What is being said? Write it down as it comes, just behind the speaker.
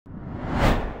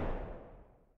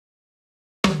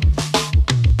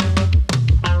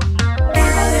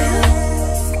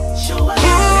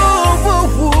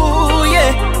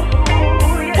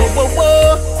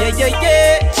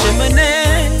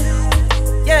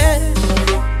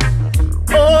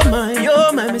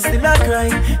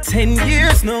cry. 10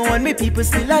 years now and me people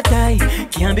still a die.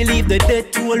 Can't believe the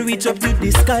death toll reach up to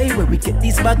the sky. Where we get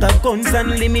this bag of guns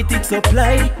and limited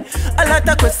supply. A lot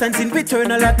of questions in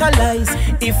return, a lot of lies.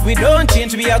 If we don't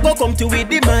change, we are go come to a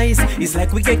demise. It's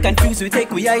like we get confused, we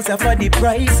take we eyes off of the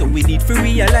price. So we need to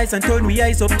realize and turn we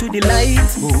eyes up to the light.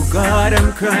 Oh God,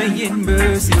 I'm crying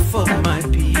mercy for my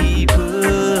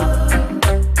people.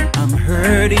 I'm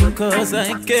hurting cause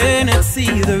I cannot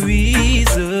see the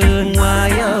reason. Why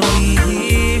are we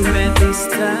here at this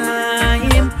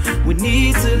time? We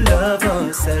need to love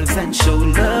ourselves and show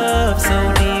love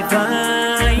so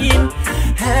divine.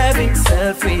 Having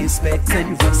self-respect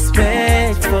and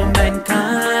respect for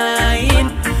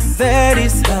mankind. That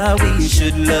is how we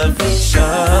should love each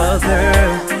other.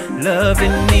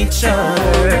 Loving each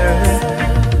other.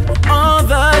 All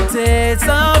the days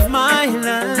of my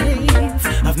life,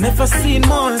 I've never seen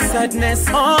more sadness.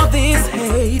 All this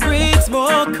hate breeds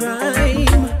more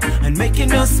crime and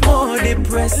making us more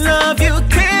depressed. Love, you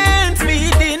can't be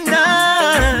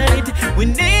denied. We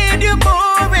need you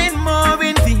more and more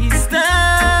in these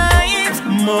times.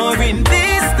 More in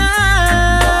these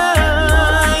times.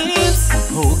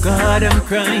 Oh God, I'm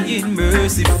crying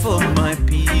mercy for my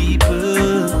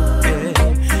people.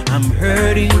 I'm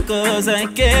hurting cause I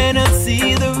cannot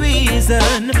see the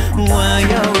reason. Why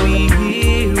are we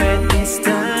here at this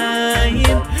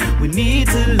time? We need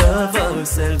to love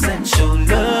ourselves and show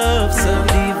love so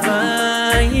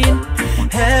divine.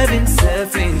 Having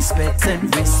self-respect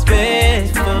and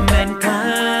respect for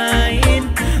mankind.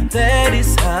 That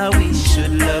is how we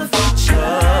should love each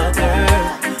other.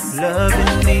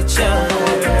 Loving each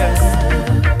other.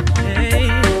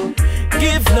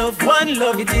 Give love, one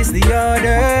love, it is the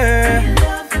order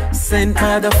sent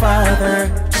by the Father.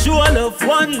 Show love,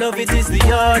 one love, it is the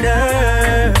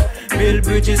order. Build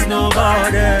bridges, no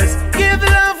borders. Give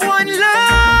love, one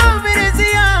love, it is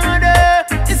the order.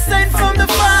 It's sent from the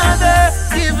Father.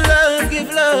 Give love, give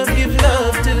love, give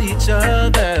love to each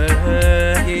other.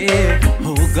 Yeah.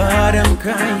 Oh God, I'm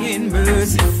crying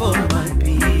mercy for my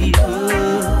people.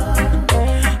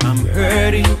 I'm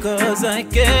hurting cause I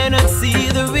cannot see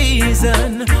the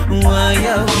reason. Why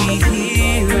are we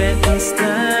here at this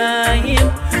time?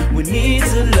 We need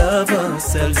to love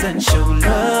ourselves and show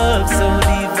love so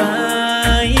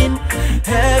divine.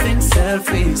 Having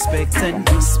self-respect and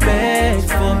respect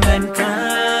for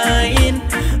mankind.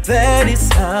 That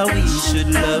is how we should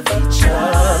love each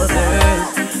other.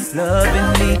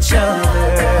 Loving each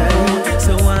other.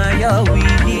 So why are we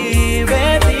here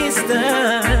at this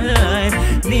time?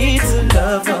 Need to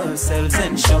love ourselves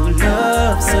and show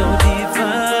love so deep.